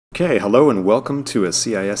Okay, hello and welcome to a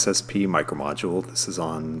CISSP micromodule. This is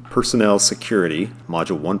on Personnel Security,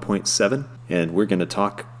 Module 1.7, and we're going to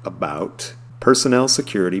talk about personnel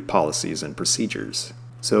security policies and procedures.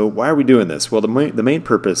 So why are we doing this? Well, the main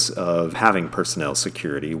purpose of having personnel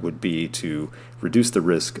security would be to reduce the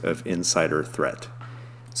risk of insider threat.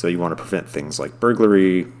 So you want to prevent things like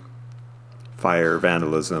burglary, fire,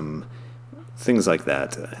 vandalism, things like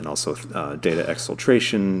that, and also data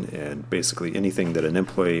exfiltration, and basically anything that an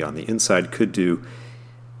employee on the inside could do,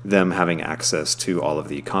 them having access to all of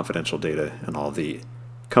the confidential data and all the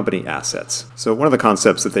company assets. So one of the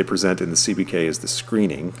concepts that they present in the CBK is the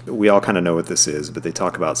screening. We all kind of know what this is, but they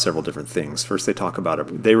talk about several different things. First, they talk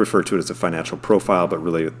about they refer to it as a financial profile, but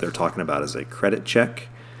really what they're talking about is a credit check.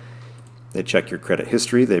 They check your credit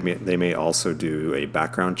history. They may also do a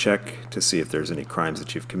background check to see if there's any crimes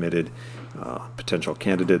that you've committed, potential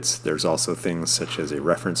candidates. There's also things such as a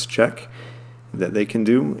reference check that they can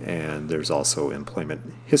do, and there's also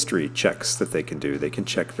employment history checks that they can do. They can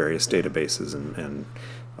check various databases and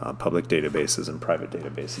public databases and private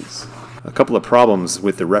databases. A couple of problems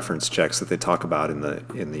with the reference checks that they talk about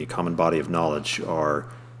in the common body of knowledge are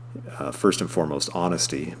first and foremost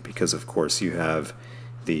honesty, because of course you have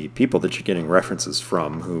the people that you're getting references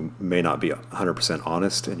from who may not be 100%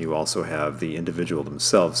 honest, and you also have the individual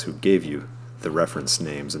themselves who gave you the reference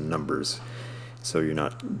names and numbers. So you're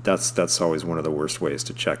not, that's always one of the worst ways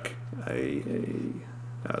to check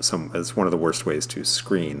it's one of the worst ways to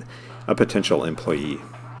screen a potential employee.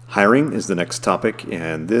 Hiring is the next topic,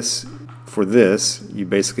 and for this you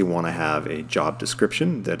basically want to have a job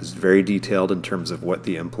description that is very detailed in terms of what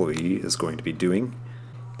the employee is going to be doing.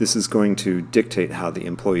 This is going to dictate how the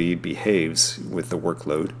employee behaves with the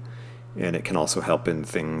workload, and it can also help in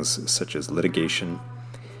things such as litigation.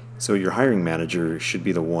 So your hiring manager should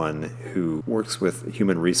be the one who works with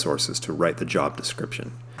human resources to write the job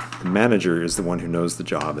description. The manager is the one who knows the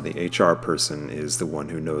job, and the HR person is the one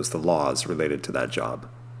who knows the laws related to that job.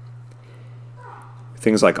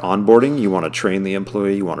 Things like onboarding, you want to train the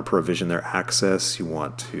employee, you want to provision their access, you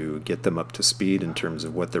want to get them up to speed in terms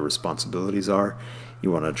of what their responsibilities are. You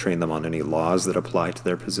want to train them on any laws that apply to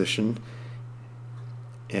their position.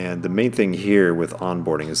 And the main thing here with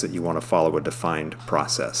onboarding is that you want to follow a defined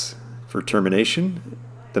process. For termination,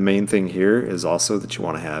 the main thing here is also that you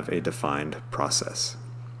want to have a defined process.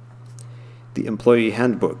 The employee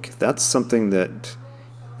handbook, that's something that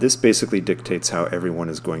this basically dictates how everyone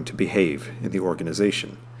is going to behave in the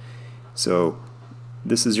organization. So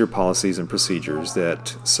this is your policies and procedures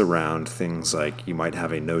that surround things like you might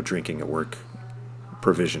have a no drinking at work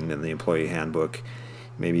provision in the employee handbook.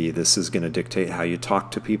 Maybe this is going to dictate how you talk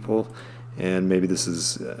to people, and maybe this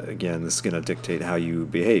is going to dictate how you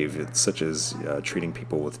behave. It's such as treating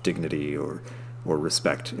people with dignity or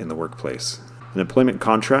respect in the workplace. An employment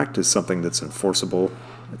contract is something that's enforceable.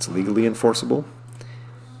 It's legally enforceable.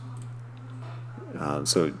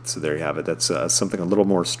 So there you have it. That's something a little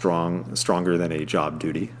more stronger than a job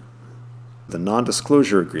duty. The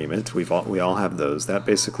non-disclosure agreement, we all have those. That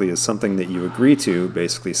basically is something that you agree to,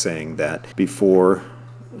 basically saying that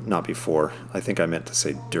not before, I think I meant to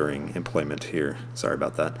say during employment here. Sorry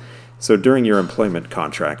about that. So during your employment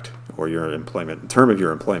contract or your term of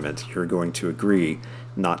your employment, you're going to agree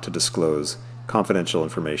not to disclose confidential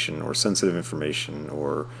information or sensitive information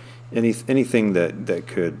or anything that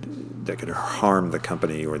could harm the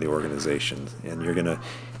company or the organization, and you're gonna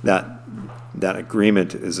that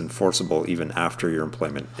agreement is enforceable even after your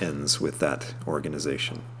employment ends with that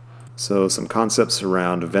organization. So some concepts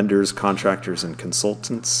around vendors, contractors, and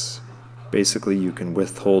consultants. Basically, you can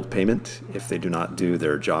withhold payment if they do not do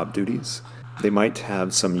their job duties. They might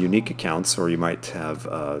have some unique accounts, or you might have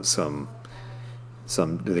some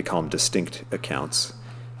they call them distinct accounts.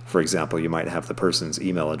 For example, you might have the person's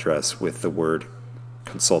email address with the word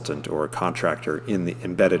consultant or contractor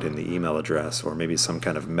embedded in the email address, or maybe some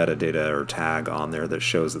kind of metadata or tag on there that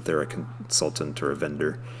shows that they're a consultant or a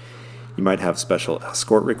vendor. You might have special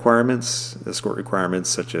escort requirements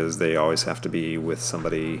such as they always have to be with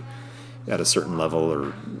somebody at a certain level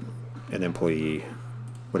or an employee,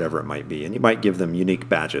 whatever it might be. And you might give them unique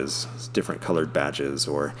badges, different colored badges,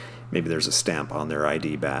 or maybe there's a stamp on their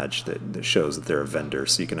ID badge that shows that they're a vendor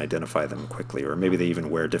so you can identify them quickly, or maybe they even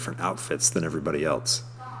wear different outfits than everybody else.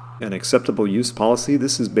 An acceptable use policy,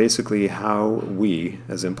 this is basically how we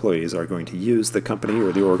as employees are going to use the company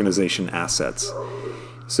or the organization assets.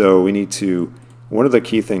 So one of the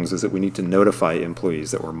key things is that we need to notify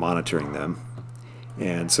employees that we're monitoring them.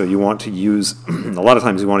 And so you want to use, a lot of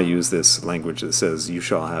times you want to use this language that says you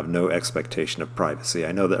shall have no expectation of privacy.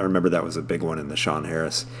 I remember that was a big one in the Sean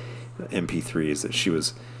Harris MP3s, that she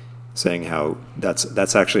was saying how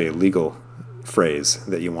that's actually a legal phrase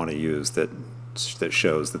that you want to use that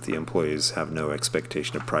shows that the employees have no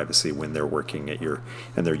expectation of privacy when they're working at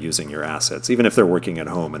and they're using your assets. Even if they're working at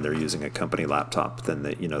home and they're using a company laptop, then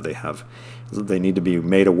they need to be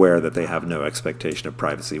made aware that they have no expectation of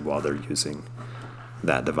privacy while they're using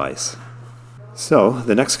that device. So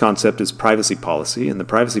the next concept is privacy policy. And the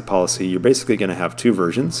privacy policy, you're basically going to have two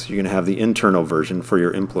versions. You're going to have the internal version for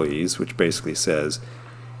your employees, which basically says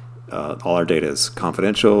all our data is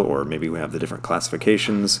confidential, or maybe we have the different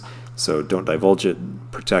classifications, so don't divulge it,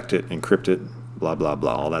 protect it, encrypt it, blah, blah,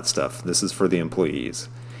 blah, all that stuff. This is for the employees.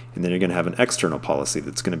 And then you're going to have an external policy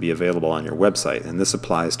that's going to be available on your website, and this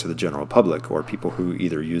applies to the general public, or people who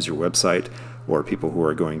either use your website or people who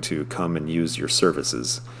are going to come and use your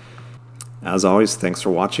services. As always, thanks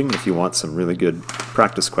for watching. If you want some really good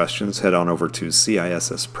practice questions, head on over to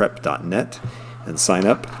cissprep.net and sign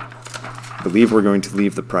up. I believe we're going to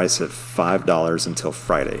leave the price at $5 until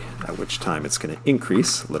Friday, at which time it's going to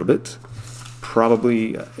increase a little bit.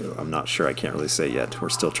 Probably, I'm not sure, I can't really say yet. We're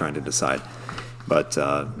still trying to decide. But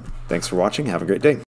thanks for watching. Have a great day.